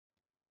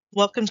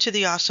Welcome to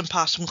the Awesome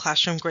Possum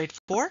Classroom Grade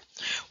 4.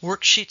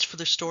 Worksheets for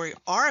the story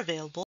are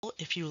available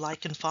if you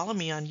like and follow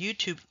me on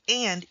YouTube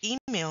and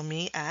email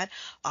me at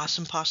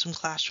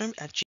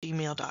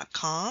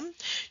awesomepossumclassroom@gmail.com.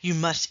 You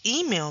must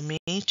email me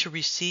to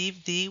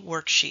receive the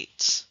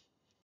worksheets.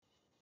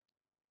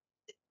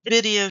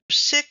 Video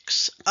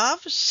 6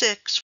 of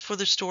 6 for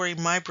the story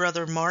My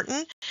Brother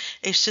Martin,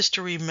 A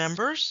Sister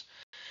Remembers,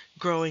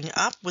 Growing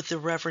Up with the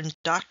Reverend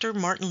Dr.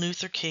 Martin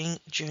Luther King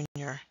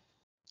Jr.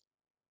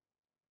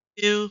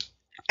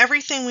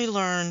 Everything we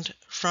learned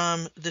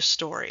from the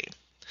story.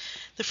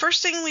 The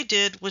first thing we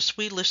did was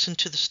we listened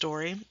to the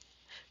story.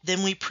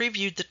 Then we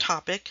previewed the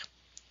topic.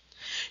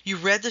 You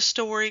read the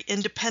story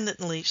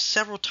independently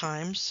several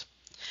times.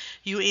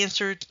 You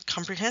answered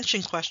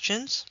comprehension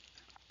questions.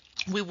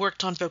 We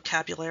worked on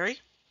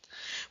vocabulary.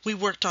 We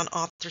worked on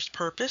author's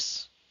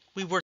purpose.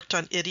 We worked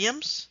on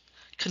idioms,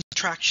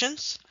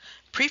 contractions,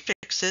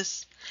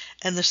 prefixes,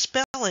 and the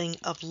spelling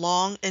of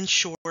long and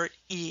short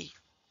E.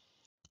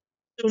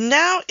 So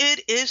now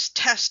it is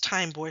test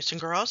time, boys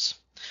and girls.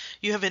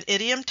 You have an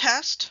idiom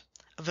test,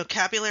 a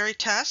vocabulary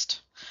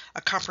test,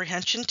 a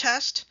comprehension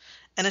test,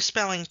 and a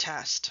spelling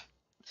test.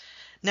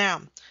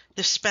 Now,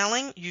 the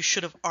spelling, you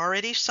should have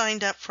already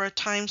signed up for a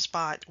time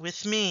spot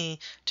with me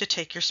to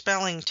take your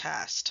spelling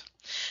test.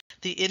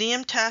 The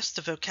idiom test,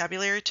 the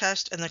vocabulary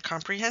test, and the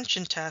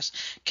comprehension test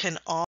can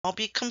all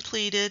be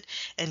completed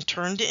and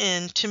turned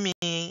in to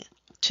me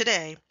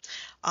today.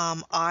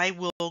 I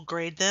will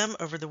grade them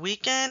over the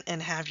weekend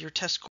and have your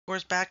test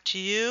scores back to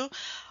you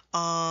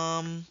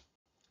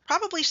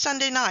probably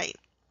Sunday night.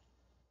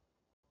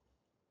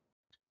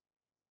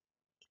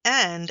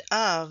 End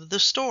of the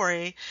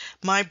story,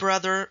 My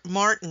Brother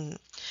Martin.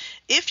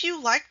 If you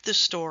liked the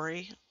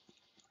story,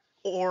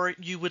 or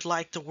you would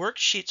like the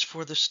worksheets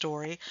for the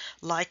story,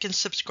 like and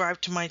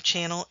subscribe to my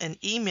channel and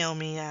email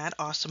me at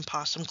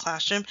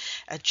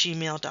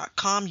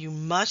awesomepossumclassroom@gmail.com. You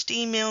must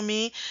email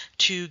me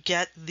to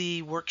get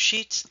the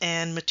worksheets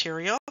and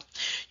material.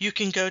 You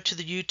can go to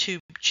the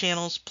YouTube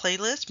channel's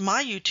playlist,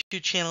 my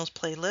YouTube channel's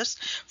playlist,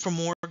 for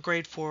more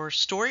grade 4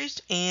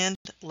 stories and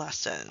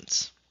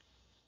lessons.